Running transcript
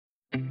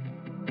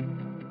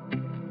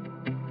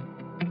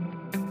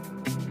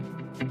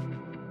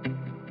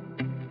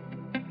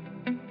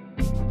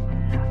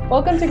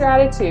Welcome to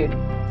Gratitude,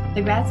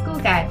 the grad school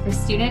guide for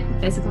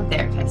student physical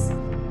therapists.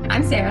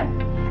 I'm Sarah.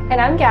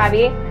 And I'm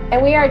Gabby,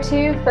 and we are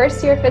two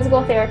first-year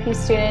physical therapy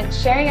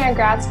students sharing our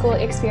grad school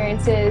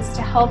experiences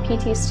to help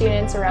PT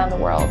students around the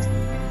world.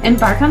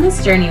 Embark on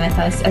this journey with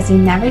us as we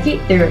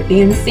navigate through the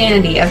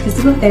insanity of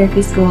physical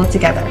therapy school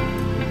together.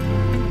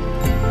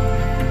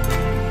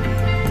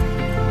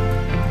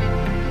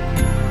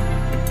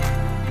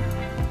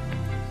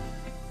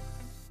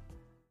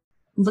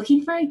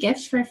 Looking for a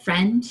gift for a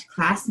friend,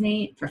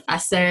 classmate,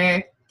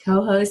 professor,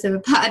 co-host of a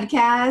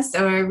podcast,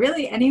 or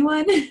really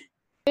anyone?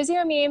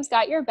 PhysioMemes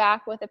got your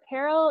back with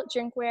apparel,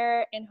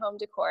 drinkware, and home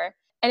decor.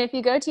 And if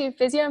you go to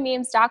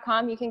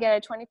physiomemes.com, you can get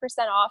a 20%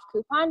 off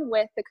coupon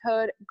with the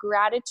code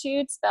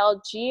GRATITUDE,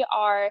 spelled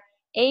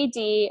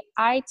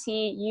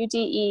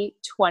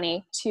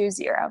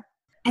GRADITUDE2020.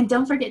 And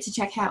don't forget to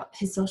check out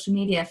his social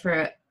media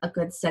for a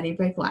good study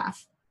break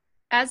laugh.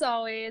 As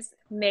always,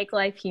 make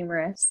life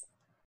humorous.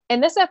 In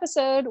this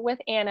episode with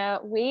Anna,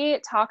 we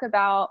talk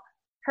about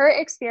her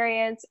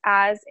experience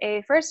as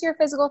a first-year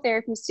physical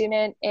therapy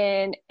student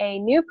in a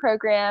new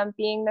program,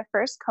 being the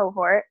first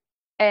cohort.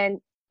 And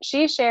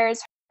she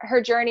shares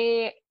her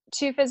journey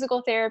to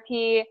physical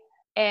therapy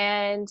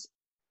and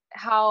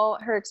how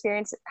her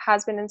experience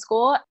has been in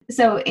school.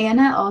 So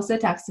Anna also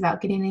talks about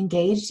getting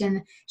engaged,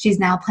 and she's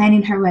now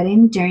planning her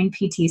wedding during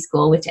PT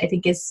school, which I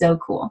think is so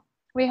cool.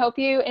 We hope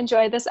you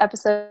enjoyed this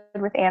episode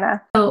with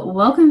Anna. So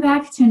welcome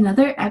back to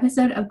another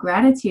episode of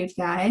Gratitude,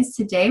 guys.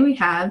 Today we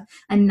have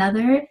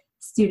another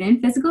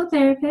student physical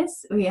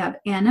therapist. We have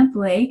Anna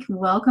Blake.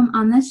 Welcome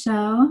on the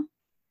show.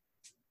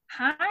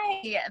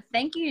 Hi,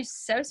 thank you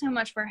so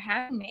much for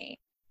having me.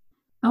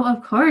 Oh,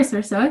 of course.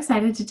 We're so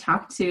excited to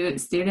talk to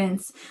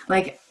students.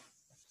 Like,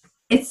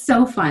 it's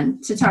so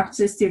fun to talk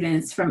to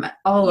students from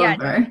all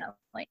over.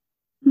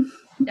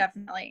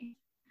 Definitely.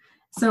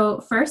 So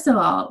first of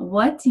all,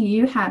 what do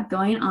you have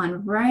going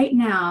on right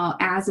now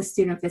as a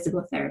student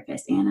physical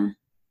therapist, Anna?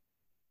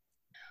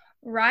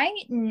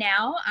 Right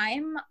now,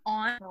 I'm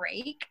on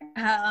break,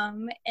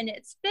 and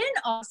it's been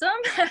awesome.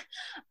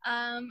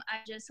 I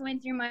just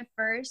went through my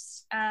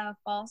first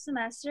fall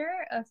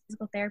semester of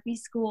physical therapy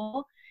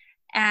school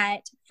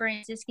at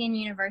Franciscan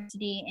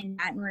University in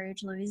Baton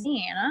Rouge,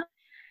 Louisiana.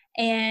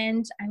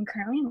 And I'm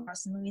currently in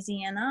Austin,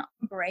 Louisiana,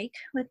 on break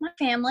with my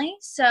family.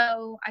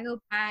 So I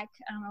go back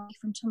a week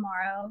from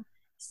tomorrow.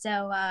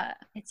 So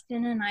it's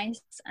been a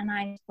nice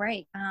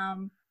break.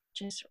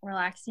 Just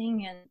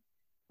relaxing and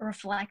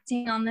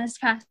reflecting on this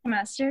past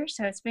semester.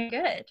 So it's been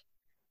good.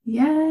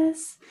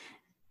 Yes.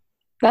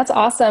 That's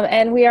awesome.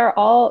 And we are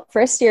all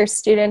first-year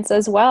students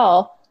as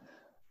well.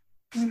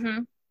 Mm-hmm.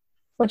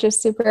 Which is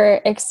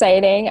super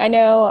exciting. I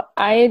know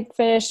I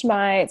finished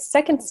my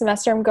second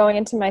semester. I'm going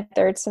into my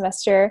third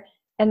semester.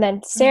 And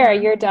then Sarah,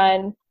 you're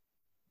done.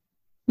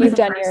 You've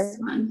done your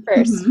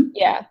first. Mm-hmm.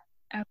 Yeah.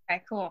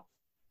 Okay, cool.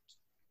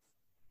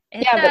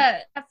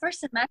 That first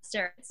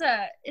semester,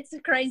 it's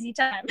a crazy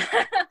time.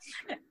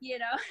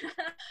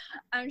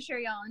 I'm sure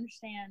y'all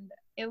understand.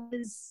 It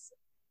was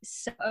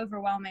so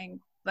overwhelming,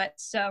 but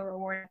so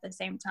rewarding at the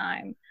same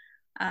time.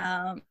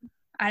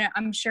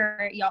 I'm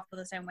sure y'all feel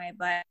the same way,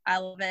 but I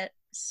love it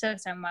so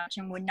much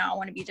and would not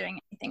want to be doing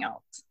anything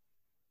else.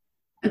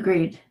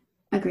 Agreed.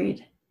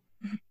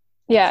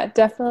 Yeah,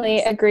 definitely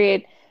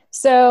agreed.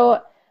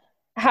 So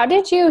how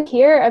did you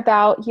hear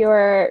about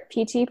your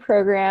PT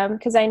program?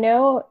 Because I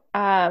know,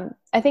 I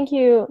think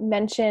you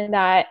mentioned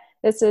that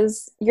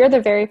you're the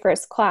very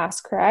first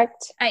class,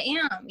 correct? I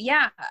am,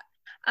 yeah.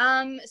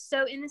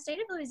 So in the state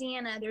of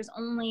Louisiana, there's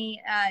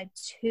only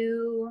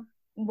two,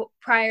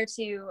 prior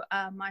to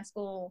my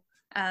school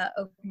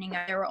opening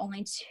up, there were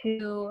only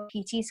two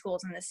PT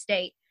schools in the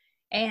state,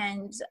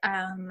 and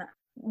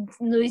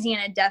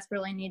Louisiana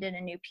desperately needed a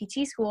new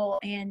PT school.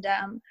 And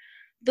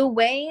the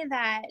way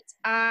that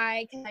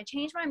I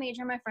changed my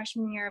major my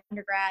freshman year of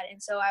undergrad,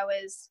 and so I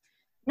was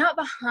not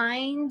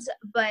behind,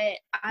 but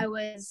I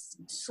was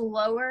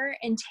slower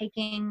in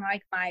taking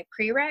like my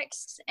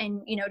prereqs,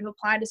 and to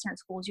apply to certain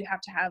schools you have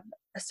to have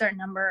a certain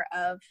number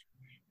of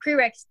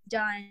prereqs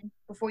done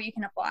before you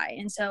can apply.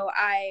 And so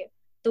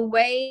the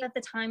way that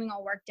the timing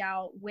all worked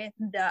out with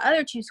the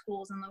other two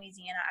schools in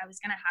Louisiana, I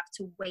was going to have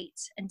to wait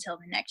until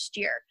the next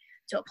year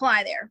to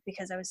apply there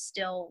because I was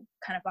still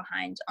kind of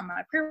behind on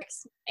my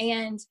prereqs.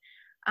 And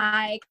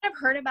I kind of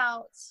heard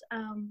about,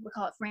 we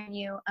call it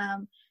FranU,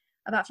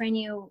 about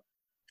FranU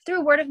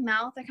through word of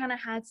mouth. I kind of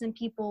had some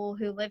people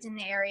who lived in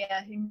the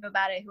area who knew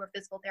about it, who were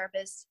physical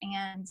therapists.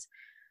 And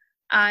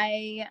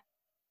I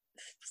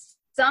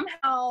found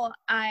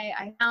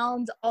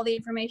all the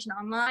information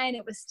online.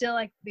 It was still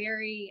like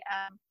very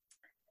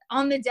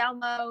on the down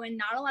low, and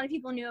not a lot of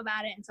people knew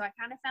about it. And so I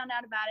kind of found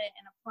out about it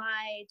and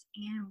applied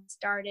and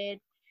started,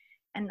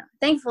 and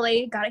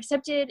thankfully got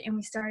accepted. And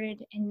we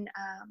started in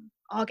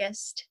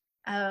August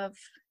of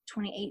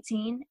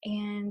 2018.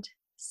 And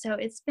so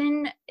it's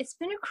been a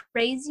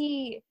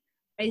crazy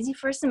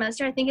first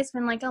semester. I think it's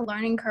been like a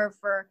learning curve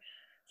for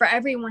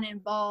everyone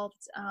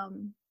involved.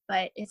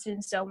 But it's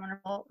been so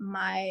wonderful.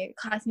 My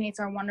classmates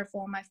are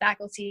wonderful. My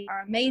faculty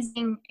are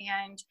amazing.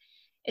 And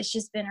it's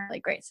just been a really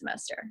great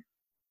semester.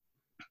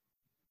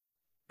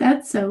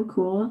 That's so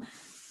cool.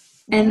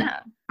 And yeah.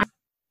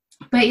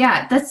 But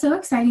yeah, that's so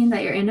exciting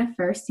that you're in a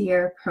first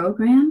year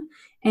program.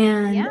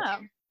 And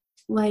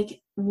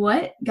like,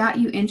 what got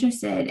you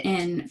interested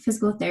in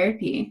physical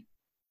therapy?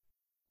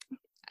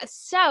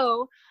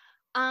 So,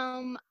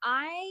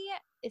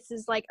 this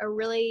is like a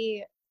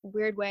really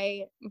weird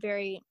way,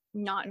 very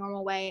not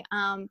normal way.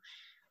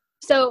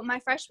 So my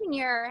freshman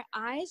year,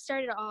 I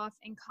started off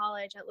in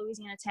college at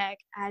Louisiana Tech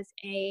as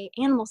a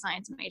animal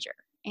science major,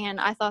 and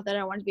I thought that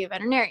I wanted to be a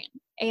veterinarian.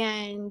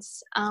 And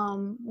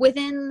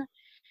within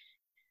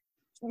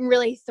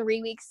really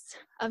 3 weeks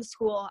of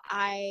school,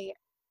 I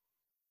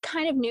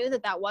kind of knew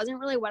that wasn't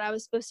really what I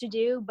was supposed to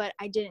do, but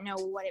I didn't know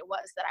what it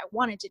was that I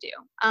wanted to do.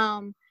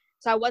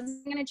 So I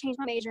wasn't going to change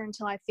my major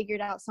until I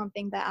figured out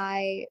something that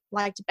I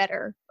liked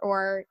better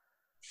or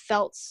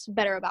felt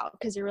better about,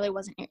 because there really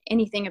wasn't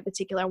anything in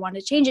particular I wanted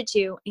to change it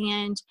to.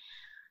 And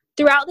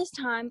throughout this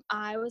time,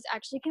 I was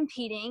actually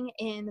competing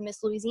in the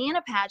Miss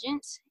Louisiana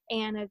pageant,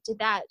 and I did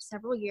that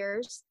several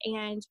years.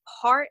 And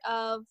part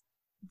of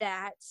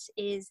that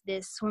is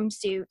this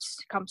swimsuit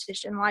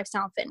competition,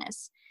 Lifestyle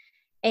Fitness.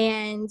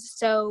 And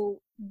so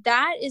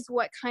that is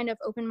what kind of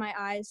opened my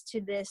eyes to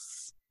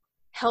this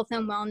health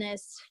and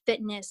wellness,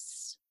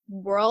 fitness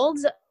world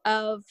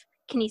of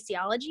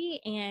kinesiology,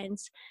 and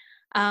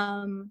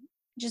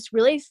just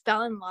really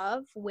fell in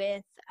love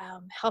with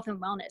health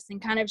and wellness,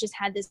 and kind of just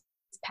had this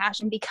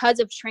passion because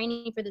of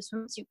training for the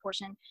swimsuit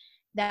portion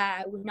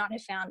that I would not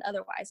have found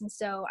otherwise. And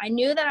so I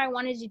knew that I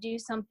wanted to do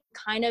some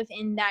kind of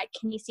in that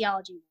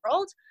kinesiology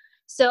world.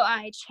 So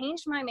I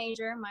changed my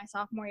major my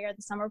sophomore year,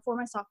 the summer before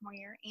my sophomore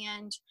year,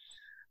 and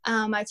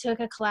I took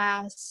a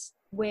class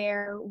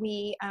where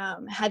we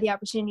had the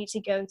opportunity to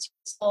go to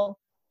school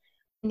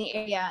in the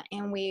area,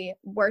 and we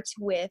worked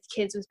with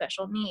kids with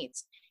special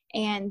needs.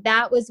 And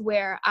that was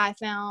where I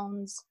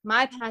found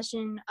my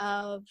passion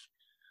of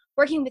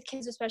working with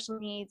kids with special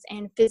needs,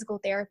 and physical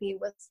therapy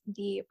was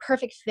the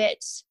perfect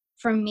fit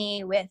for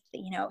me with,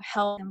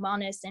 health and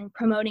wellness and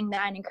promoting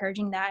that and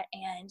encouraging that.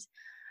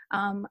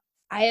 And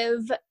I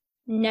have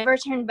never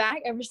turned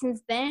back ever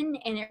since then.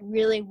 And it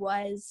really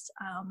was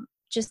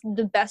just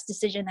the best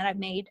decision that I've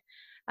made,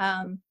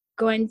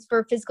 going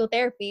for physical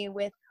therapy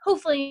with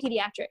hopefully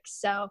pediatrics.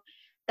 So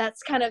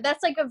that's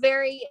like a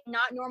very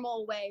not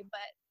normal way,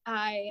 but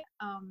I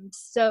am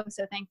so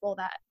thankful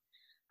that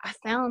I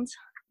found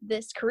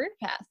this career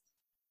path.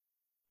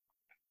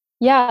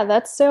 Yeah,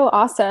 that's so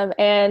awesome.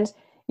 And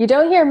you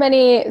don't hear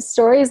many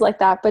stories like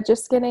that, but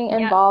just getting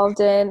involved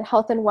in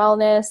health and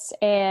wellness,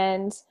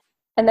 and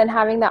then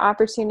having the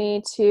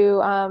opportunity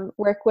to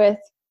work with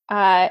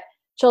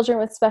children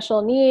with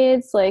special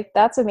needs, like,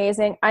 that's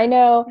amazing. I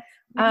know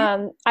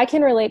I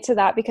can relate to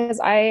that, because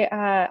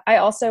I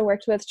also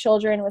worked with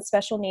children with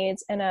special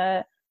needs in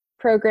a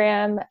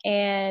program,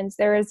 and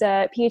there was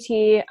a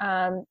PT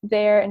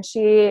there, and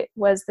she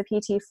was the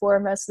PT for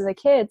most of the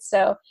kids.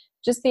 So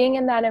just being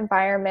in that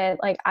environment,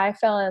 like, I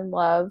fell in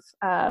love,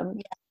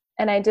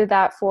 and I did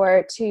that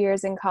for 2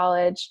 years in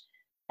college,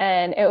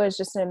 and it was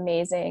just an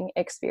amazing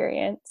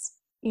experience.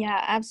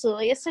 Yeah,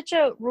 absolutely. It's such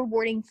a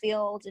rewarding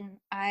field, and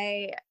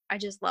I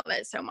just love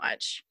it so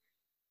much.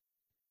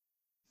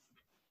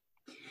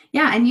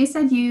 Yeah, and you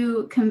said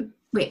you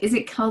wait, is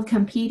it called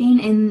competing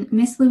in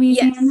Miss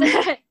Louisiana?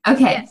 Yes.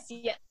 Okay.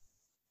 Yes.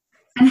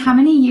 And how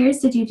many years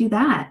did you do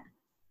that?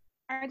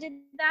 I did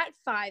that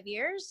 5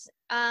 years.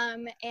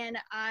 And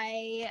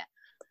I,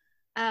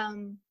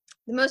 the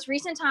most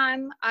recent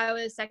time I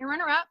was second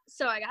runner up,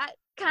 so I got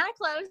kind of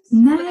close.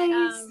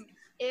 Nice.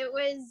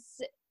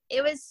 But,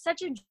 it was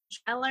such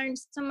I learned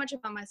so much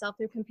about myself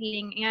through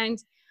competing.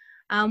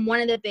 And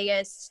one of the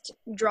biggest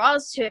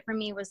draws to it for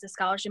me was the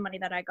scholarship money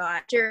that I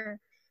got. After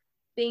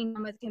being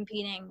done with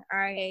competing,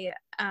 I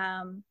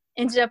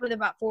ended up with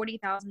about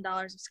 $40,000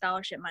 of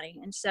scholarship money.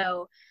 And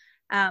so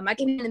I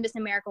came in the Miss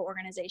America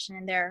organization,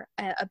 and they're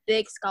a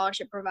big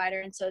scholarship provider.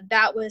 And so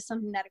that was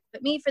something that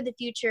equipped me for the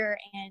future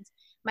and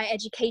my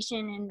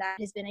education. And that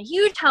has been a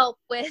huge help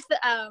with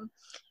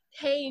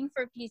paying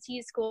for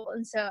PT school.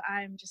 And so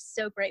I'm just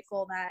so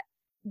grateful that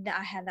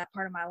I had that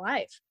part of my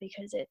life,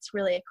 because it's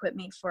really equipped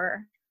me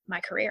for my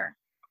career.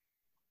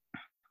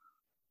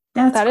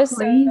 That is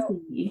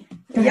crazy.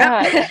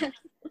 Yeah.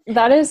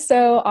 That is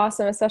so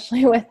awesome,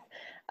 especially with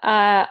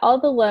all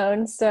the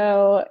loans.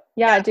 So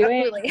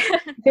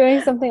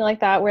doing something like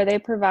that where they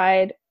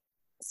provide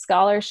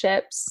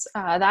scholarships,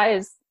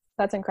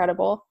 that's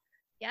incredible.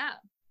 Yeah.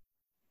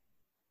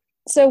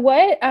 So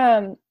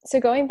so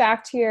going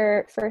back to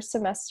your first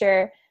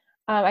semester,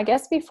 I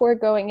guess before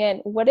going in,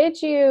 what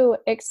did you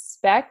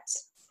expect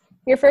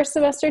your first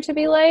semester to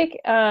be like?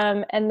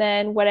 And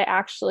then what it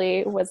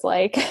actually was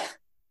like?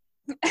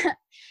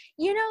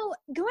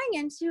 Going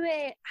into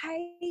it,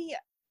 I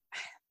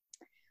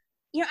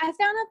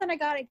found out that I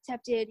got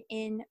accepted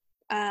in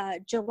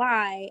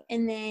July,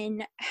 and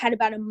then had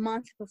about a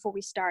month before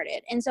we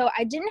started. And so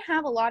I didn't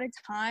have a lot of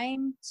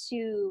time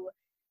to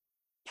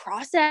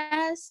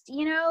process,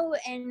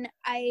 and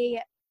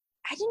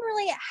I didn't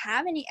really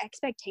have any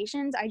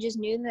expectations. I just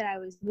knew that I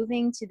was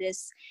moving to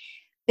this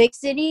big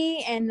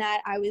city and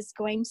that I was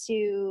going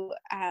to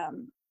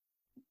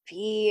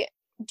be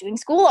doing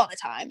school all the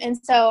time. And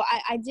so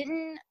I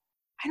don't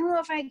know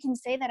if I can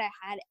say that I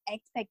had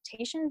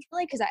expectations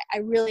really, because I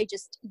really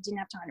just didn't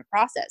have time to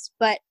process.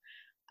 But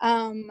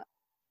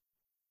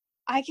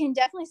I can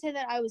definitely say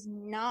that I was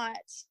not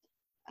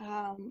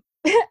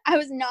I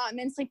was not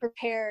mentally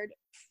prepared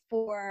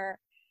for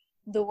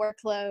the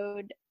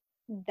workload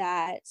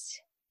that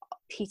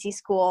PT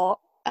school,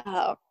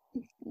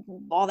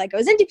 all that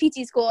goes into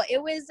PT school.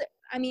 It was,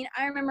 I mean,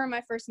 I remember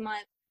my first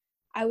month,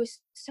 I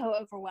was so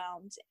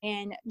overwhelmed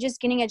and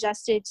just getting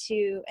adjusted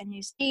to a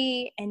new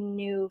city and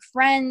new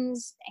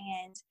friends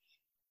and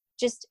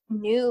just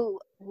new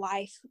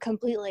life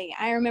completely.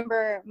 I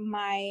remember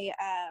my,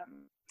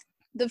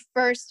 the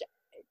first,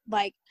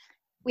 like,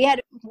 we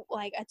had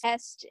like a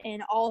test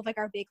in all of like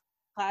our big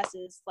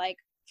classes, like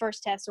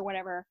first test or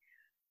whatever,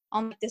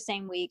 on like the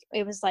same week.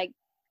 It was like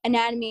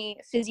anatomy,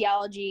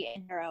 physiology,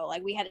 and neuro.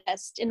 Like we had a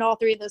test in all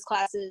three of those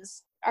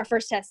classes, our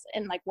first test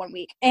in like 1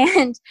 week,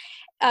 and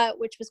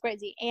which was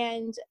crazy.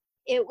 And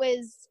it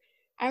was,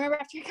 I remember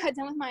after I got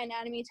done with my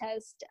anatomy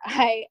test,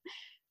 I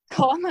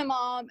called my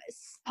mom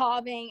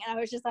sobbing, and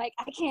I was just like,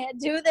 I can't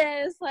do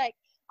this. Like,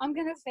 I'm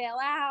going to fail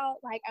out.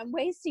 Like, I'm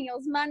wasting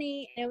y'all's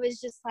money. And it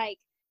was just like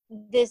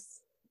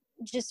this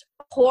just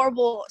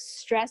horrible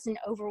stress and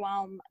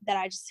overwhelm that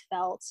I just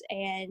felt.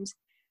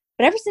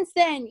 But ever since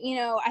then, you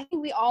know, I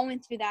think we all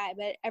went through that,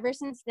 but ever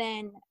since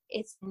then,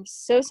 it's been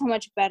so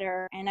much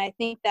better. And I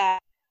think that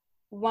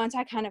once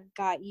I kind of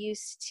got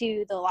used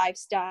to the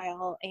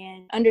lifestyle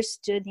and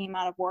understood the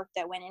amount of work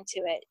that went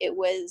into it, it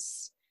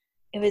was,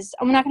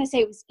 I'm not going to say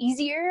it was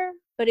easier,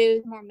 but it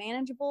was more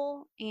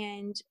manageable.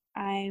 And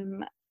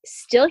I'm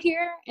still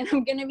here, and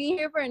I'm going to be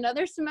here for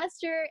another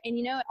semester. And,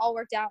 you know, it all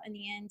worked out in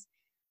the end.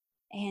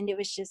 And it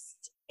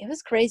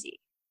was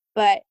crazy,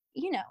 but,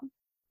 you know,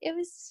 it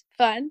was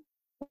fun.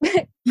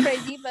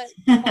 Crazy, but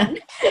fun.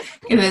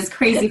 It was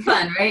crazy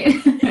fun, right?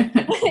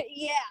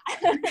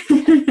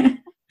 Yeah.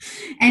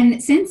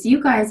 And since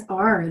you guys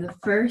are the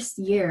first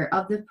year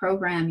of the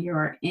program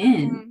you're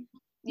in,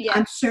 yeah.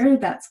 I'm sure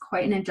that's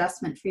quite an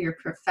adjustment for your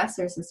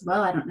professors as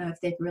well. I don't know if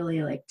they've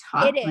really like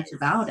talked much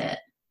about it.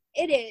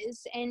 It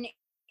is. And,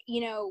 you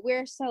know,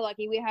 we're so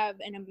lucky. We have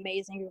an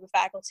amazing group of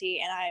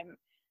faculty, and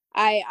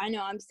I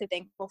know I'm so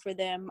thankful for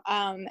them.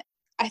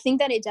 I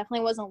think that it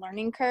definitely was a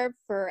learning curve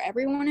for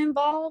everyone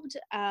involved.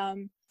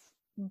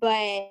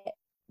 But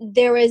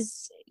there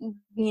was,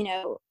 you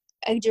know,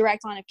 a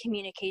direct line of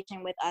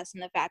communication with us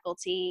and the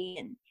faculty,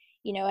 and,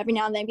 you know, every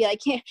now and then be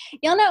like, yeah,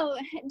 y'all know,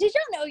 did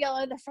y'all know y'all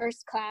are the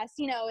first class,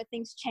 you know, when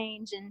things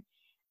change. And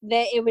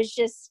that it was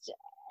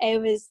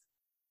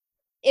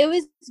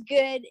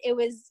good. It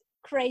was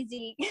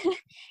crazy.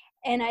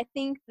 And I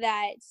think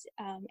that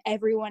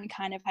everyone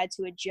kind of had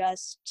to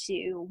adjust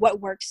to what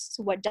works,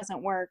 what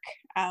doesn't work.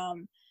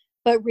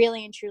 But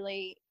really and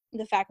truly,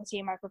 the faculty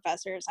and my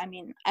professors, I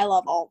mean, I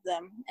love all of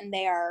them, and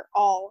they are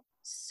all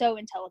so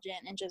intelligent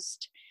and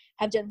just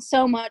have done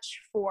so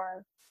much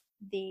for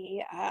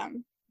the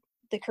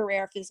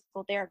career of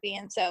physical therapy.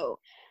 And so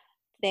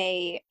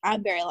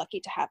I'm very lucky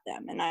to have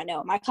them. And I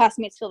know my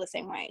classmates feel the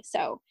same way.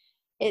 So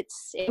it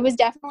was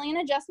definitely an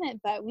adjustment,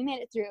 but we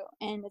made it through,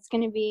 and it's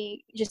going to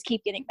be just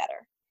keep getting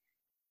better.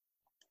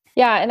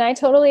 Yeah, and I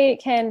totally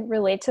can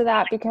relate to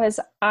that because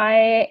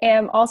I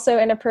am also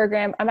in a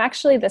program. I'm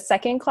actually the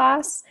second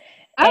class.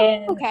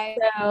 Oh, okay.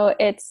 So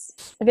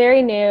it's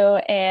very new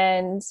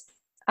and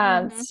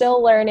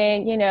still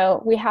learning. You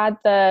know, we had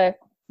the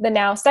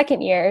now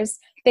second years.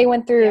 They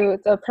went through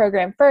the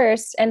program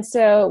first. And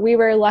so we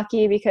were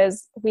lucky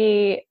because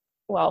we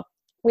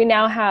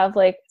now have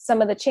like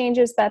some of the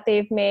changes that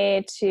they've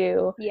made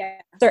to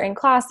certain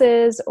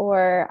classes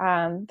or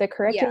the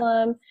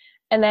curriculum. Yeah.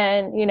 And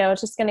then, you know,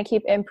 it's just going to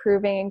keep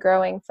improving and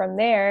growing from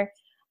there.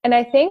 And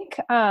I think,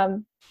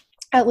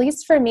 at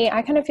least for me,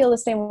 I kind of feel the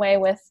same way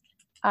with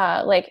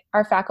like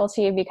our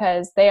faculty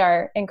because they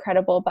are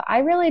incredible. But I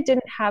really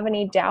didn't have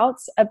any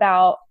doubts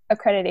about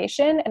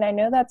accreditation. And I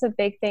know that's a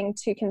big thing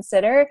to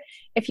consider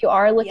if you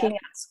are looking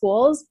at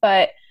schools.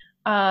 But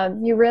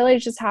you really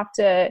just have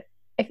to,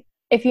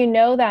 if you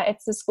know that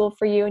it's the school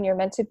for you and you're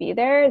meant to be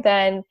there,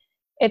 then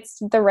it's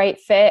the right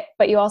fit.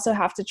 But you also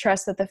have to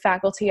trust that the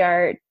faculty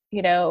are,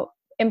 you know,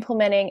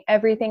 implementing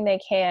everything they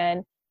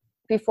can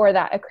before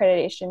that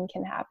accreditation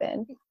can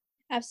happen.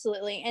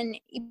 Absolutely. And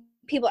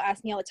people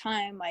ask me all the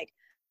time, like,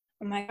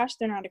 oh my gosh,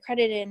 they're not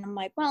accredited. And I'm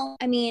like, well,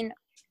 I mean,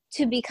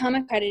 to become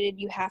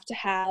accredited, you have to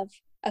have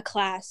a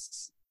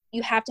class.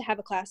 You have to have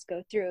a class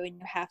go through, and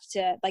you have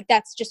to, like,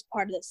 that's just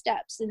part of the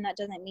steps. And that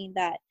doesn't mean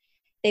that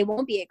they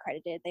won't be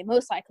accredited. They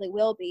most likely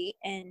will be.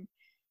 And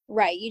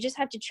right, you just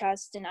have to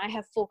trust. And I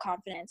have full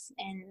confidence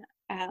in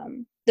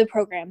the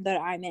program that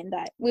I'm in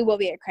that we will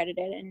be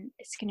accredited, and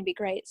it's going to be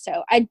great.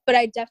 So but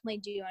I definitely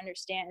do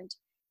understand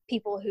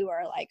people who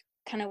are like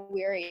kind of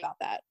weary about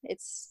that.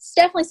 It's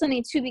definitely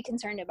something to be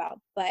concerned about,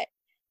 but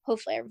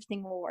hopefully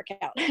everything will work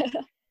out.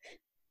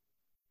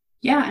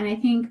 Yeah, and I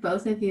think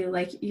both of you,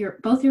 like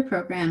both your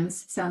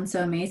programs sound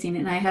so amazing,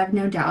 and I have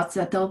no doubts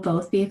that they'll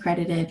both be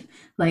accredited.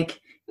 Like,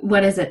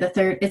 what is it? The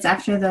third? It's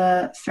after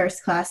the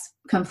first class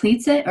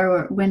completes it,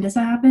 or when does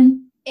that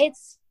happen?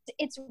 It's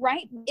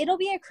right. It'll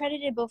be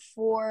accredited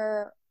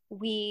before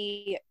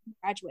we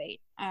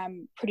graduate.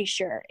 I'm pretty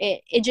sure.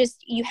 It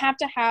just, you have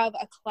to have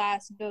a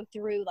class go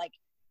through, like,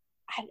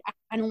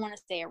 I don't want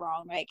to say it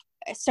wrong, like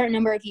a certain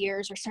number of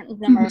years or certain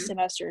number of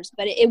semesters,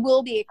 but it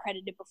will be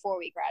accredited before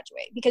we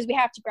graduate, because we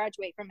have to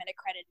graduate from an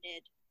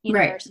accredited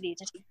university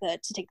to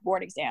take the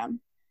board exam.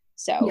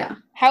 So yeah.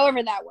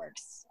 However that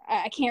works,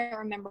 I can't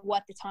remember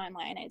what the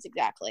timeline is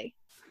exactly.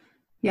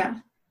 Yeah.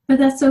 But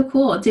that's so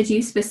cool. Did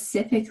you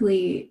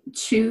specifically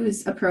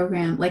choose a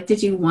program? Like,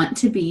 did you want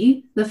to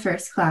be the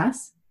first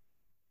class?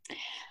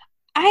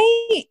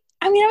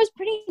 I mean, I was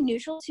pretty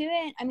neutral to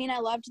it. I mean, I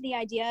loved the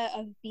idea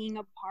of being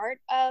a part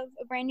of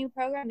a brand new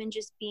program and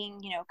just being,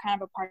 you know,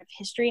 kind of a part of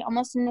history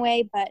almost in a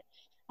way. But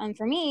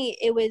for me,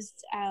 it was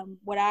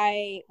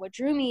what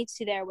drew me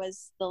to there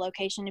was the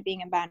location of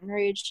being in Baton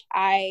Rouge.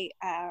 I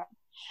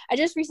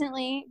just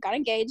recently got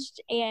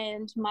engaged,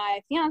 and my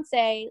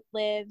fiance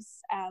lives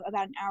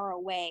about an hour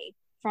away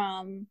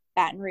from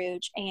Baton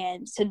Rouge,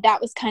 and so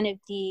that was kind of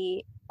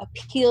the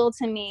appeal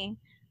to me,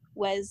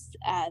 was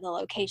the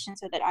location,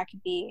 so that I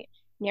could be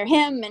near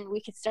him and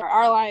we could start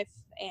our life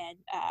and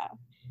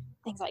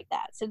things like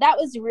that. So that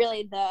was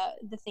really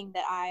the thing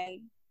that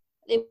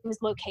it was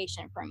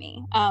location for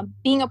me.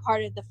 Being a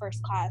part of the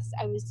first class,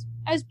 I was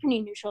pretty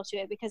neutral to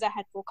it because I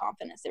had full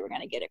confidence they were going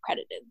to get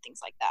accredited and things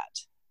like that.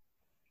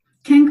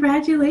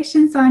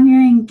 Congratulations on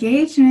your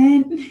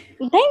engagement.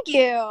 Thank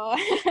you.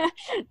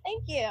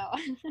 Thank you.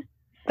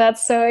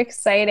 That's so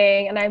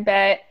exciting. And I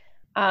bet,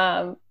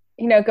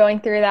 you know, going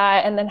through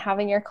that and then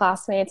having your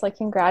classmates like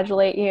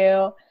congratulate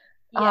you,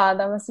 that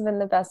must have been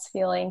the best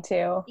feeling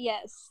too.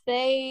 Yes,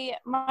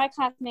 my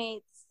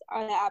classmates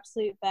are the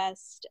absolute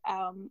best.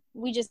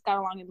 We just got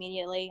along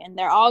immediately, and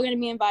they're all going to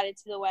be invited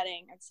to the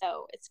wedding, and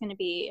so it's going to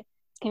be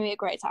a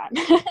great time.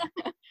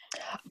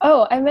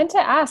 Oh, I meant to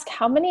ask,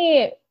 how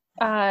many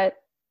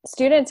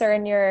students are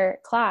in your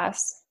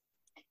class?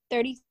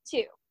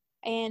 32,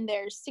 and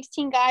there's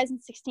 16 guys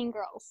and 16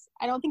 girls.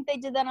 I don't think they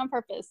did that on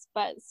purpose,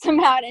 but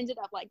somehow it ended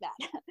up like that.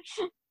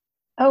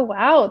 Oh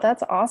wow,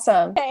 that's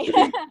awesome. Okay.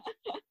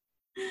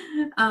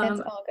 It's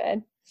all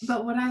good.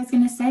 But what I was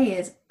going to say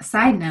is,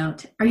 side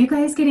note, are you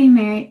guys getting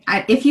married?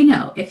 If you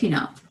know,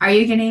 are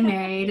you getting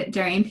married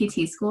during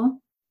PT school?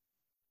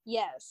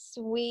 Yes,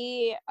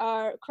 we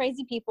are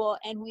crazy people,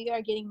 and we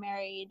are getting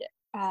married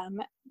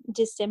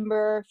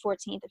December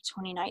 14th of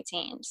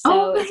 2019.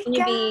 So it's going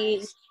to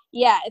be,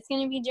 it's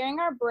going to be during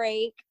our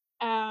break,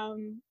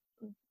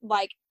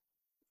 like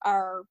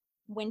our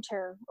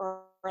winter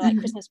or like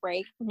Christmas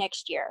break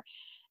next year.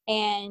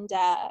 And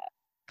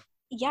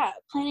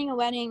planning a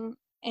wedding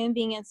and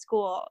being in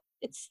school,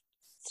 it's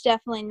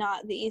definitely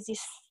not the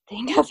easiest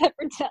thing I've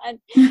ever done.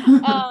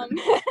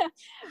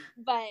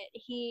 But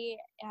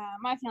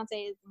my fiance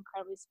is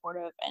incredibly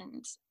supportive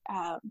and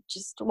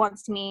just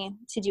wants me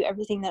to do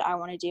everything that I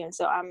want to do. And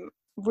so I'm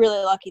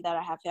really lucky that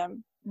I have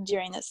him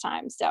during this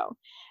time. So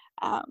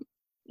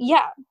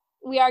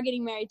we are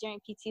getting married during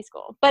PT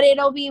school, but we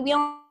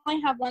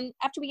only have one,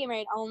 after we get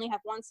married, I'll only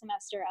have one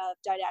semester of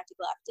didactic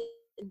left,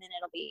 and then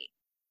it'll be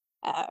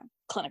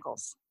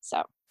clinicals.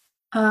 So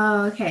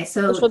oh, okay.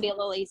 So which will be a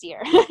little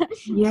easier.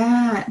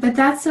 Yeah, but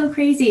that's so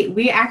crazy.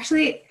 We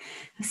actually,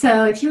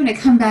 so if you want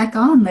to come back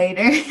on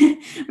later,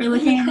 we're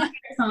looking for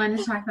someone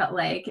to talk about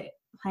like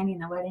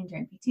planning a wedding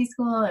during PT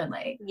school or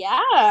like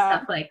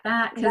stuff like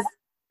that, because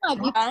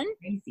that'd be fun.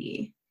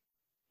 Crazy.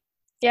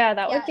 Yeah,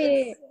 that would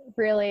be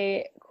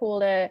really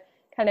cool to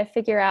kind of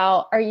figure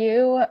out. Are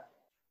you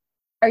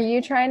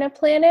trying to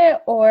plan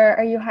it, or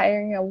are you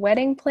hiring a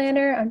wedding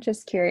planner? I'm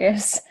just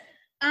curious.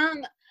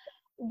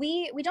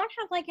 We don't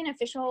have like an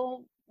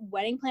official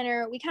wedding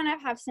planner. We kind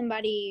of have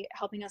somebody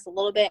helping us a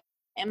little bit,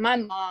 and my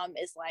mom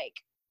is like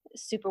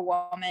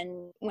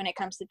superwoman when it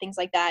comes to things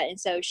like that, and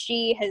so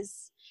she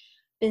has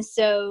been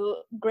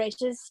so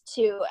gracious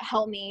to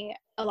help me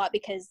a lot,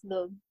 because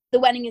the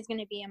wedding is going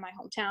to be in my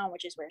hometown,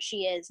 which is where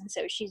she is, and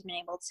so she's been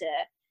able to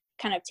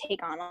kind of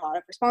take on a lot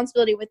of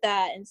responsibility with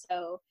that. And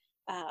so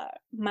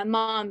my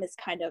mom is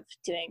kind of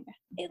doing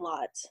a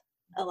lot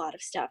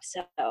of stuff.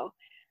 So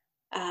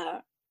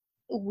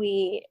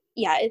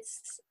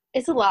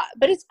it's a lot,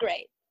 but it's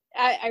great.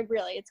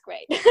 It's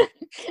great.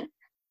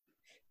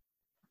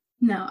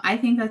 No, I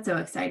think that's so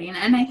exciting.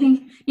 And I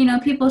think,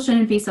 people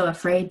shouldn't be so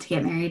afraid to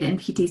get married in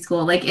PT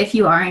school. Like, if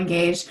you are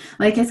engaged,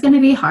 like, it's going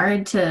to be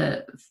hard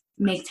to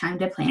make time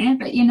to plan it,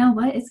 but you know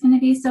what? It's going to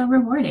be so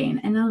rewarding,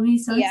 and it'll be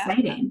so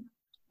exciting.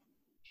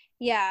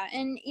 Yeah.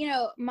 And,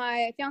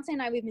 my fiance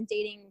and I, we've been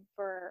dating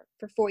for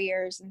 4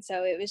 years. And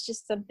so it was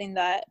just something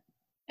that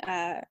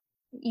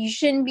you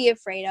shouldn't be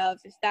afraid of.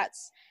 If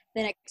that's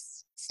the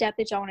next step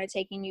that y'all want to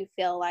take and you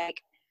feel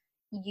like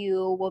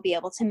you will be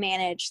able to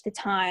manage the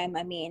time,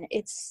 I mean,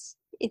 it's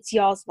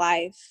y'all's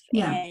life.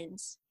 And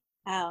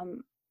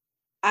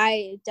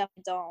I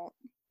definitely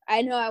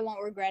I know I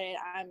won't regret it.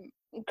 I'm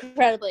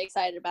incredibly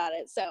excited about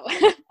it. So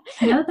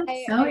No,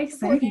 that's so I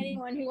support exciting.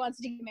 anyone who wants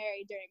to get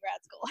married during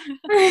grad school.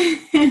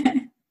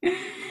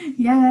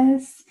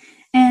 Yes.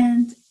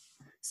 And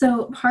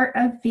so part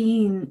of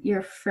being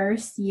your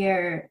first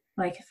year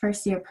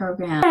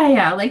program,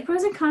 yeah, like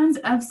pros and cons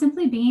of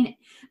simply being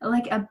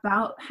like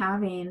about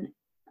having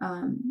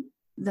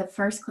the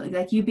first,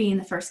 like you being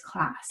the first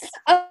class.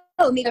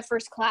 Oh, me the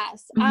first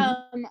class.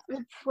 Mm-hmm.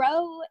 The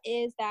pro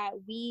is that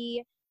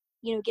we,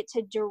 get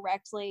to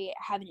directly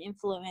have an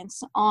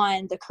influence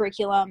on the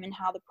curriculum and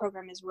how the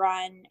program is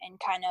run, and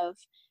kind of,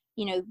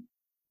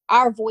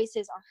 our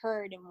voices are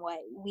heard in what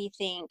we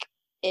think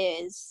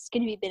is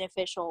going to be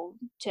beneficial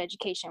to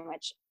education,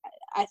 which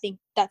I think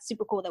that's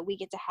super cool that we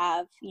get to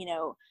have,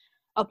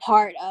 a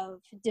part of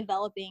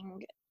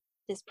developing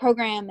this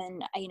program.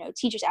 And,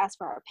 teachers ask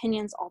for our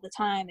opinions all the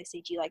time. They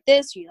say, do you like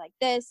this? Do you like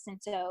this? And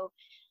so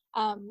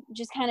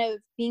just kind of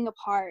being a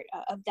part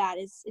of that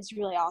is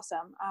really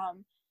awesome.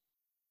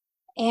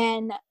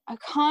 And a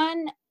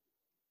con,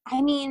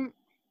 I mean,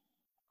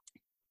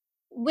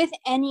 with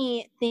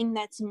anything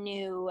that's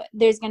new,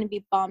 there's going to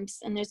be bumps,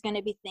 and there's going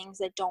to be things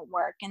that don't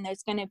work, and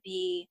there's going to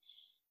be,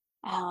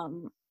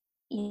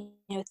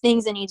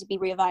 things that need to be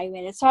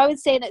reevaluated. So I would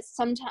say that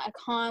sometimes a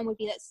con would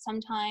be that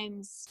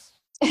sometimes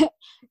we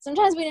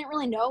didn't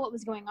really know what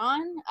was going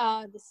on.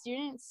 The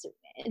students,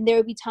 there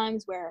would be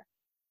times where,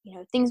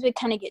 things would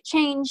kind of get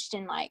changed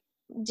and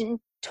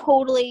wasn't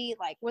totally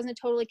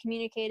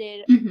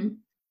communicated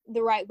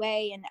the right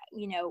way. And,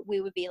 we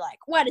would be like,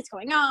 what is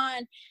going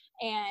on?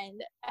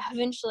 And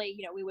eventually,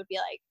 we would be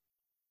like,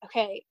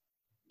 okay,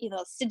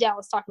 sit down,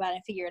 let's talk about it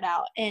and figure it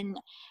out. And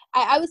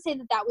I would say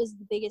that was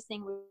the biggest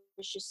thing,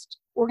 was just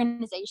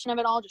organization of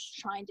it all, just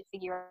trying to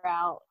figure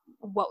out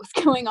what was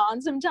going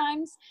on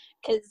sometimes,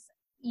 because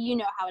you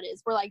know how it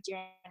is. We're like deer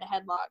in a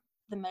headlock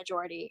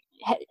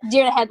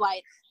deer in a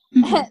headlight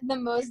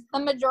the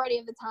majority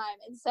of the time.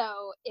 And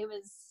so it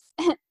was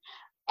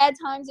at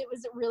times it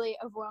was really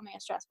overwhelming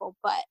and stressful,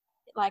 but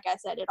like I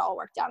said, it all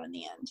worked out in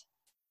the end.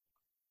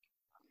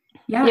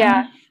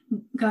 Yeah.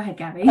 Go ahead,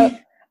 Gabby.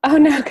 Oh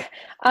no.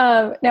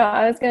 No,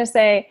 I was going to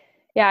say,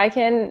 yeah, I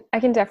can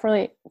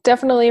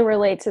definitely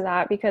relate to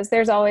that, because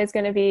there's always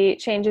going to be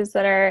changes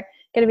that are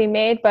going to be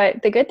made.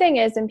 But the good thing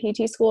is, in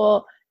PT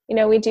school,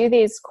 we do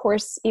these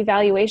course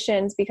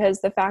evaluations because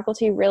the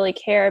faculty really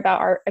care about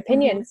our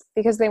opinions,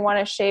 because they want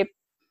to shape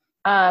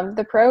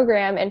the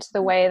program into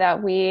the way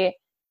that we,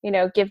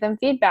 give them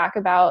feedback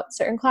about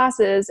certain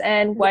classes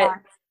and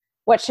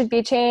what should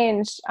be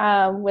changed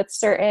with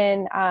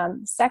certain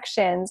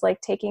sections, like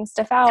taking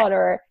stuff out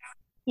or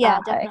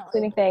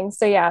including things.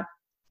 So yeah,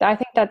 I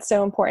think that's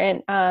so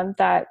important,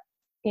 that,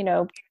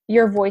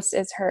 your voice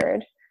is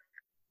heard.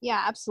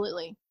 Yeah,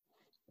 absolutely.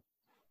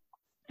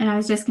 And I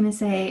was just going to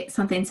say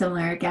something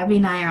similar. Gabby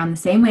and I are on the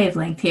same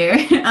wavelength here.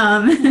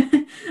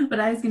 What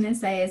I was going to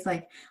say is,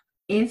 like,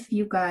 if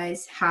you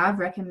guys have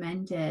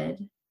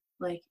recommended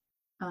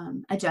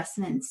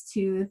adjustments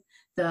to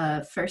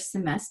the first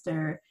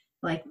semester,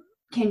 like,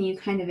 can you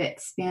kind of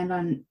expand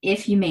on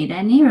if you made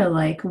any, or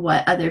like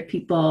what other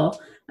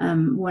people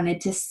wanted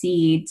to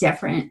see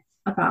different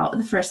about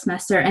the first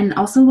semester, and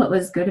also what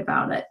was good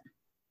about it?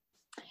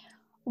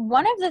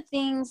 One of the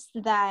things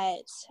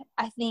that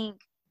I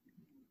think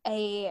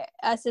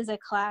us as a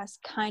class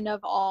kind of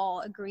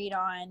all agreed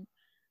on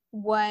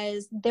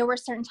was, there were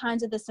certain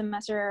times of the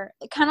semester,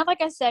 kind of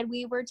like I said,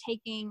 we were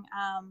taking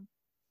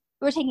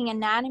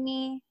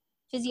anatomy,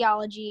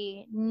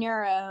 physiology,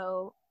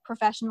 neuro,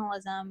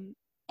 professionalism,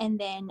 and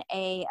then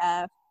a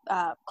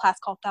class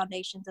called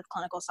Foundations of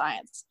Clinical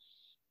Science.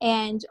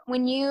 And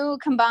when you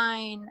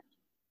combine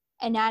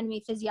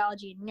anatomy,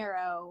 physiology, and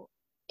neuro,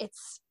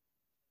 it's,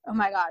 oh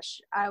my gosh,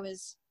 I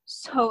was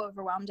so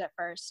overwhelmed at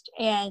first.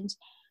 And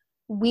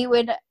we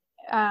would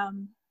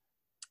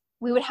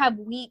have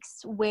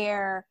weeks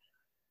where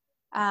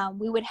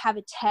we would have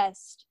a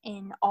test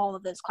in all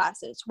of those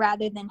classes,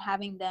 rather than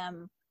having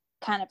them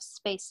kind of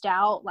spaced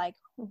out, like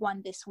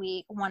one this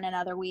week, one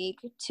another week,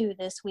 two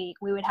this week.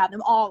 We would have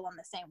them all on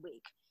the same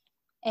week.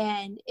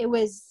 And it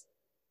was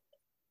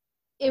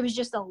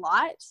just a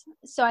lot.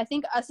 So I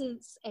think us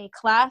as a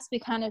class, we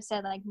kind of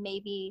said, like,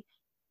 maybe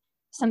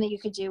something you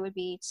could do would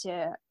be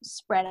to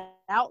spread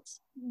out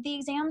the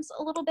exams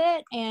a little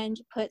bit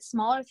and put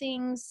smaller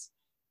things,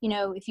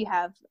 if you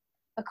have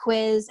a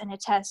quiz and a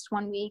test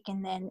one week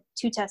and then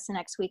 2 tests the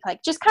next week,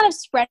 like just kind of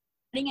spreading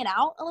it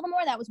out a little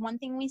more. That was one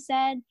thing we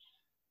said.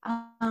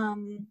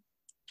 Trying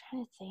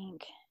to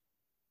think.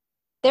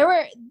 There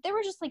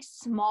were just like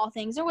small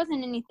things. There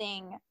wasn't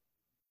anything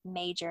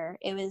major.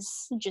 It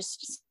was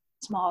just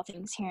small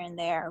things here and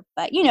there.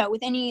 But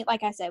with any,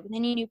 like I said, with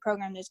any new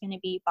program, there's going to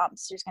be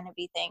bumps, there's going to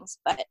be things,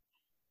 but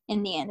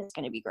in the end, it's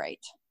going to be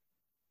great.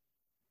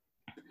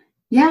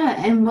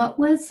 Yeah. And what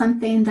was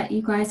something that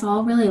you guys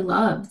all really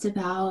loved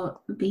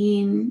about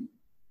being,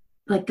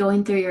 like,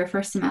 going through your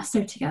first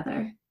semester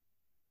together?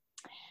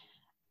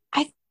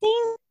 I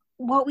think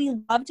what we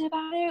loved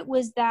about it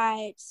was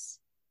that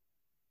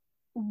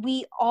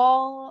we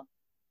all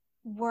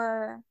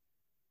were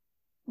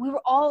we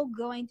were all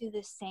going through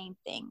the same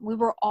thing. We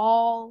were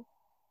all,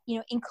 you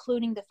know,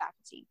 including the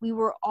faculty, we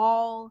were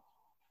all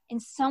in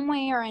some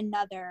way or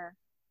another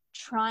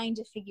trying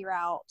to figure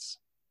out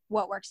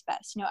what works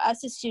best. You know,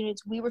 us as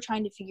students, we were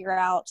trying to figure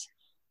out,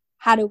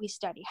 how do we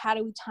study? How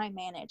do we time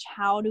manage?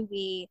 How do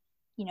we,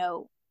 you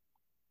know,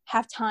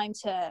 have time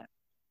to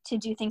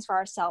do things for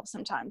ourselves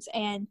sometimes?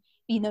 And,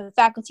 you know, the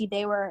faculty,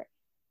 they were,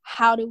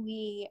 how do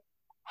we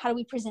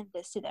present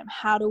this to them?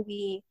 How do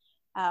we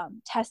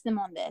test them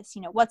on this?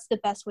 You know, what's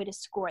the best way to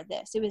score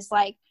this? It was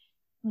like,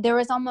 there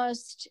was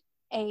almost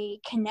a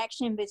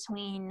connection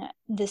between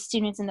the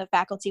students and the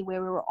faculty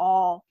where we were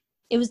all,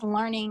 it was a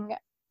learning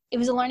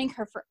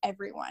curve for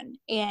everyone.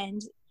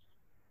 And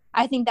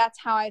I think that's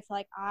how I feel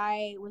like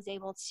I was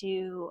able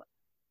to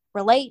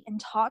relate and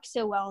talk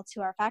so well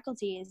to our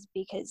faculty, is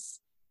because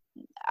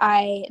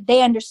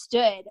they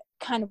understood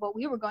kind of what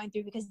we were going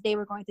through, because they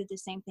were going through the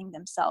same thing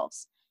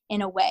themselves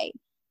in a way.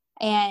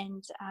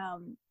 And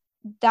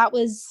that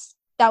was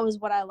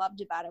what I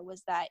loved about it,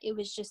 was that it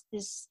was just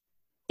this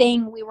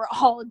thing we were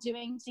all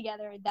doing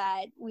together,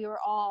 that we were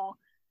all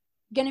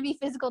going to be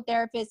physical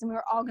therapists, and we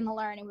were all going to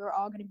learn, and we were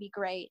all going to be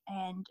great.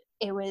 And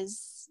it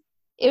was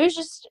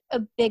just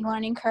a big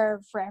learning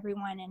curve for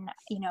everyone. And,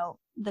 you know,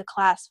 the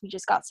class, we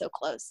just got so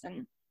close,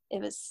 and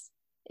it was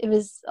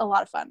a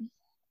lot of fun.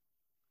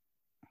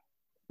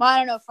 Well, I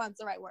don't know if fun's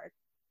the right word.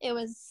 It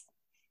was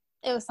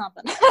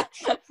something.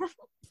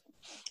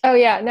 Oh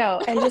yeah, no,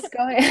 and just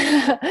going,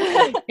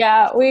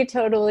 yeah, we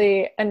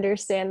totally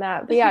understand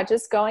that. But yeah,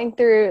 just going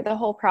through the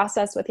whole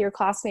process with your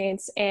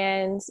classmates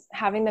and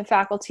having the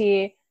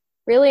faculty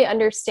really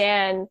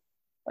understand,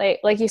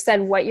 like you said,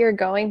 what you're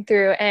going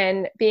through,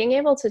 and being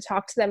able to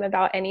talk to them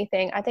about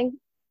anything. I think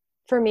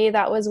for me,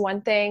 that was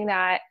one thing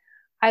that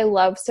I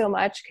love so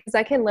much, because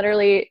I can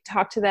literally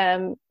talk to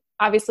them,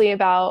 obviously,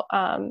 about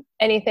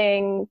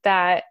anything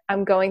that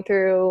I'm going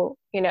through,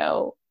 you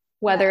know,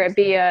 whether it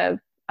be a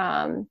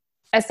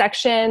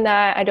section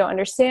that I don't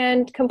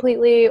understand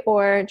completely,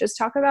 or just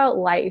talk about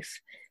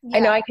life. Yeah. I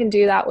know I can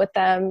do that with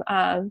them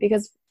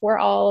because we're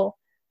all,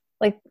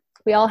 like,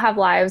 we all have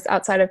lives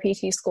outside of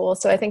PT school.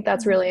 So I think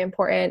that's really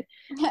important.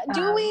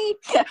 Do we?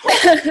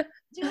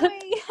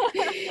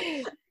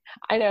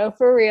 I know,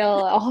 for real,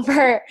 all of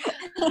our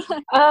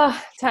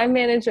time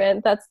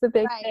management, that's the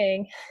big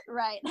thing.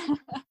 Right.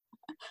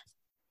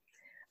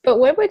 But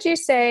what would you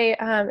say,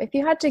 if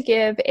you had to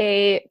give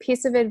a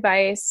piece of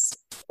advice,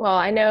 well,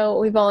 I know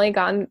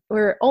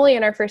we're only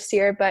in our first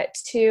year, but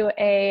to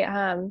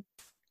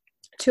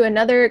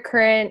another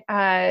current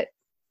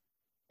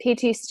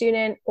PT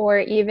student, or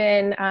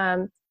even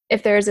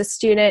if there's a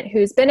student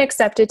who's been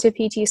accepted to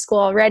PT school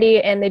already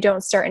and they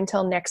don't start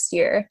until next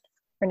year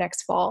or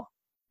next fall?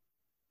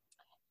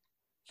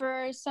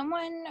 For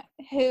someone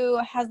who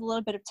has a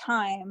little bit of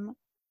time,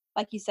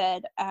 like you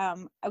said, I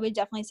would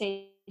definitely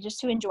say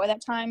just to enjoy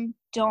that time.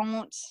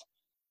 Don't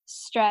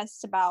stress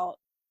about,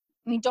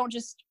 don't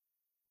just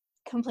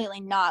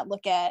completely not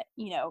look at,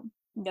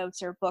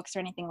 notes or books or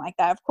anything like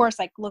that. Of course,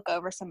 like, look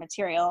over some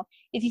material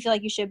if you feel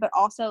like you should, but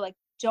also, like,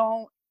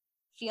 don't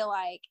feel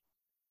like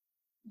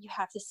you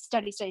have to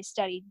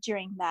study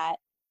during that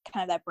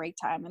kind of that break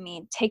time.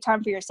 Take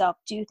time for yourself,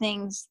 do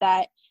things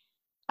that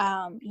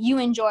you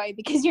enjoy,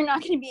 because you're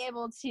not going to be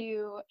able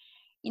to,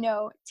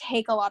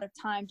 take a lot of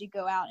time to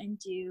go out and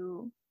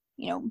do,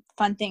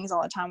 fun things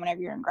all the time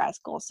whenever you're in grad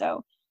school.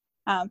 So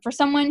for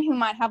someone who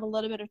might have a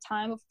little bit of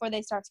time before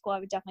they start school, I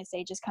would definitely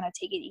say just kind of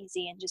take it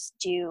easy and just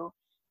do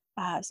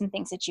some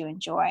things that you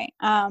enjoy.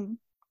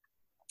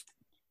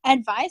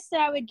 Advice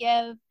that I would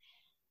give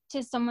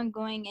to someone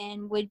going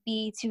in would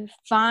be to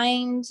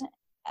find,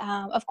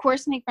 of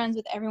course, make friends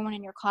with everyone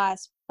in your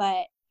class,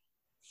 but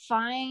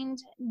find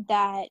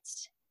that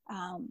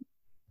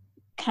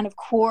kind of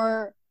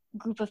core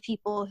group of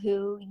people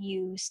who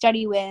you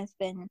study with,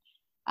 and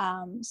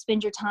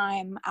spend your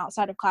time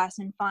outside of class,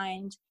 and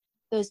find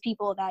those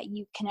people that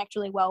you connect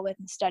really well with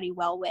and study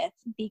well with,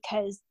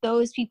 because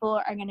those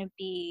people are going to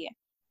be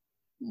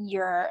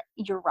your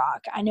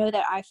rock. I know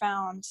that I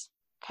found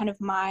kind of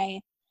my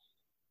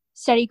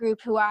study group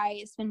who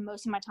I spend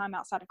most of my time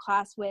outside of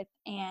class with,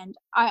 and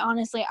I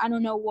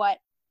don't know what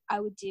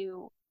I would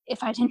do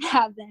if I didn't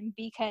have them,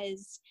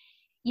 because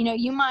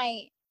you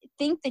might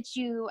think that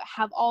you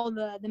have all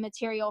the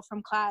material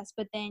from class,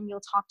 but then you'll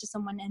talk to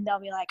someone and they'll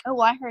be like, oh,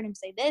 well, I heard him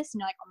say this, and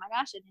you're like, oh my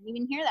gosh, I didn't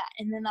even hear that,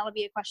 and then that'll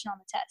be a question on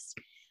the test.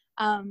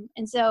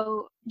 And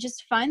so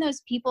just find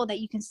those people that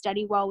you can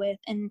study well with,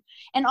 and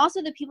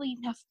also the people you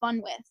can have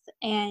fun with,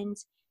 and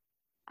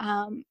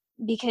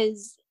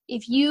because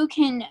if you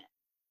can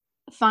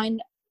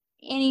find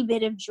any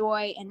bit of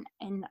joy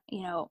and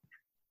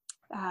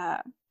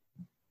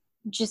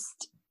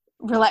just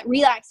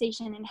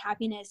relaxation and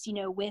happiness,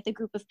 with a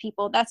group of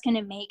people, that's going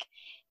to make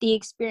the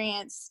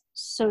experience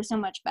so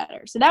much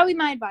better. So that would be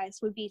my advice,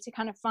 would be to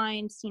kind of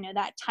find,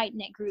 that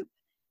tight-knit group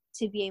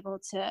to be able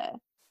to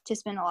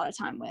spend a lot of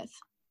time with.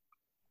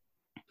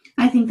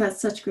 I think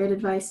that's such great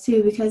advice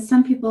too, because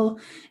some people,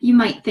 you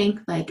might think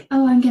like,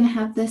 oh, I'm going to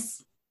have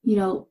this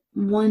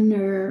one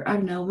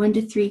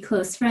to three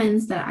close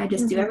friends that I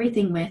just do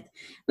everything with,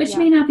 which Yeah.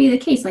 may not be the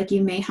case. Like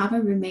you may have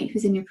a roommate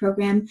who's in your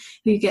program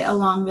who you get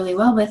along really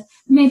well with.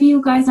 Maybe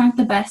you guys aren't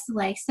the best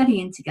like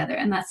studying together,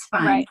 and that's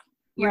fine. Right.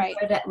 You're Right.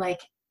 good at like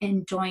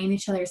enjoying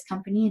each other's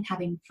company and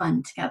having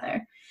fun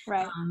together.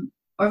 Right.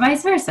 Or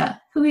vice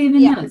versa, who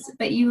even Yeah. knows?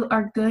 But you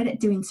are good at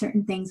doing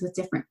certain things with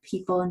different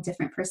people and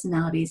different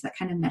personalities that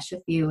kind of mesh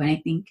with you. And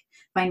I think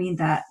finding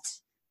that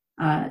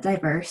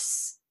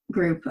diverse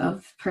group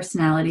of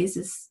personalities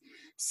is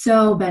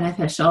so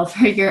beneficial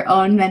for your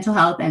own mental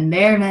health and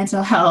their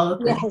mental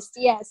health.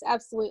 Yes,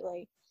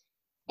 absolutely.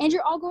 And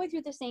you're all going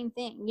through the same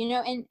thing,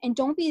 and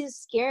don't be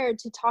scared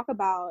to talk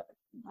about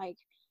like,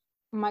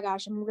 oh my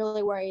gosh, I'm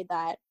really worried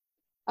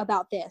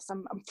about this.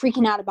 I'm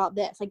freaking out about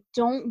this. Like,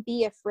 don't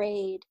be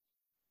afraid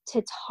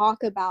to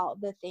talk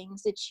about the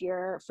things that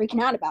you're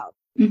freaking out about,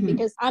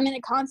 because I'm in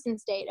a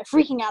constant state of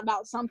freaking out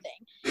about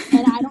something,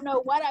 and I don't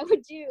know what I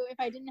would do if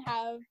I didn't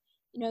have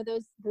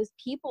those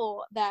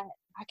people that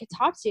I could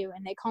talk to,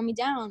 and they calm me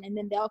down, and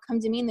then they'll come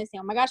to me and they say,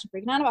 oh my gosh, I'm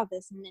freaking out about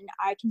this, and then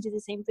I can do the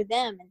same for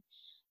them. And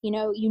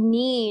you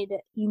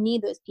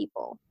need those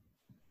people.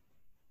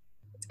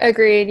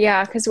 Agreed.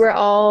 Yeah, because we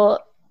all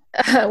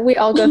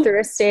go through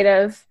a state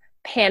of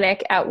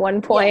panic at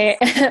one point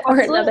or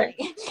another.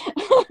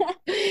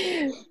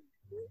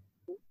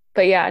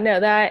 But yeah, no,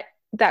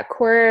 that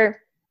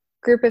core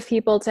group of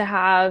people to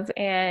have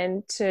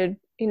and to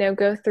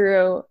go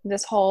through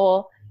this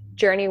whole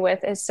journey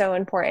with is so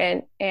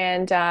important.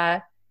 And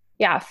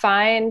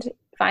find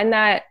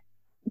that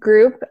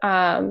group,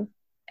 and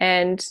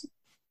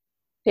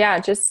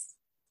just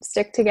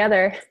stick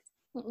together.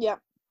 Yeah.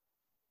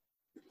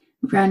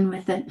 Run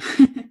with it.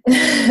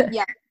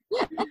 Yeah.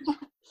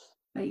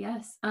 But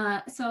yes,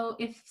 so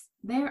if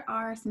there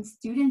are some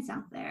students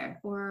out there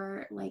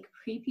or like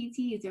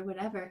pre-PTs or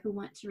whatever who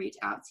want to reach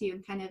out to you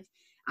and kind of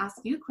ask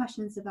you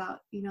questions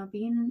about,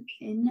 being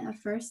in a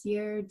first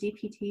year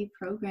DPT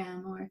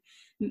program or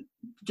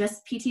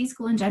just PT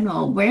school in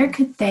general, where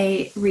could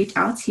they reach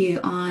out to you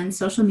on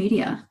social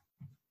media?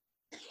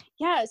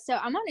 Yeah, so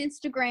I'm on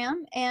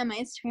Instagram, and my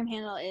Instagram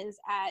handle is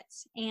at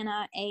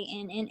Anna,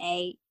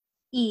 ANNAE,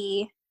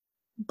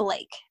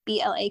 Blake,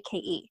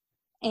 BLAKE.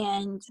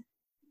 And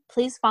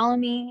please follow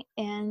me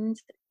and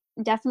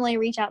definitely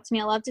reach out to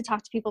me. I love to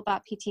talk to people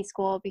about PT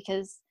school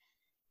because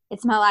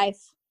it's my life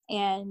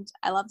and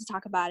I love to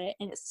talk about it.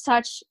 And it's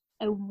such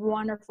a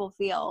wonderful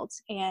field.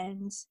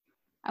 And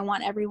I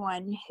want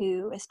everyone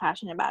who is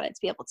passionate about it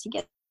to be able to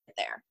get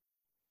there.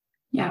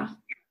 Yeah,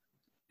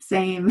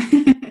 same.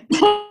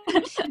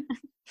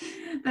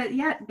 But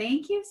yeah,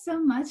 thank you so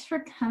much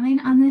for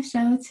coming on the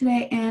show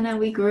today, Anna.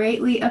 We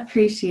greatly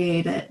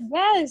appreciate it.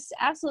 Yes,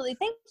 absolutely.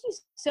 Thank you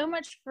so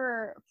much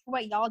for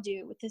what y'all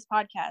do with this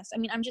podcast. I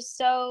mean, I'm just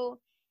so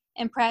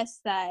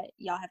impressed that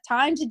y'all have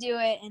time to do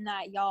it and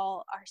that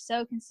y'all are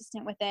so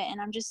consistent with it.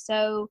 And I'm just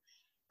so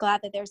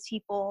glad that there's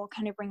people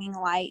kind of bringing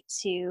light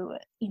to,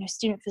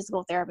 student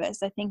physical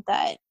therapists. I think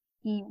that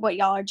what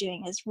y'all are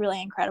doing is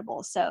really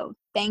incredible. So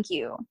thank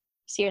you.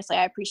 Seriously,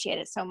 I appreciate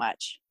it so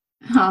much.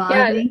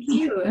 Thank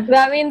you.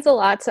 That means a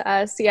lot to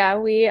us. Yeah,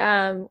 we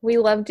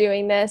love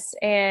doing this,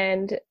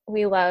 and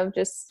we love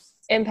just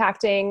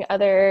impacting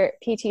other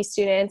PT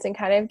students and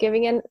kind of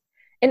giving an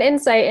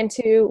insight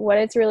into what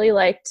it's really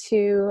like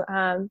to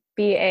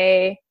be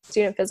a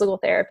student physical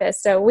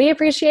therapist. So we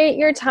appreciate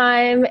your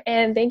time,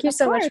 and thank you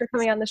so much for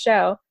coming on the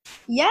show.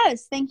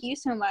 Yes, thank you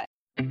so much.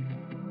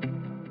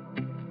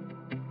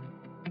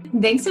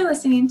 Thanks for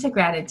listening to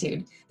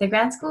Gratitude, the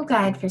grad school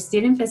guide for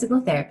student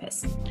physical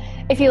therapists.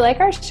 If you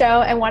like our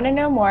show and want to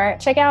know more,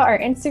 check out our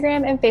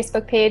Instagram and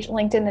Facebook page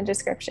linked in the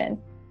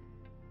description.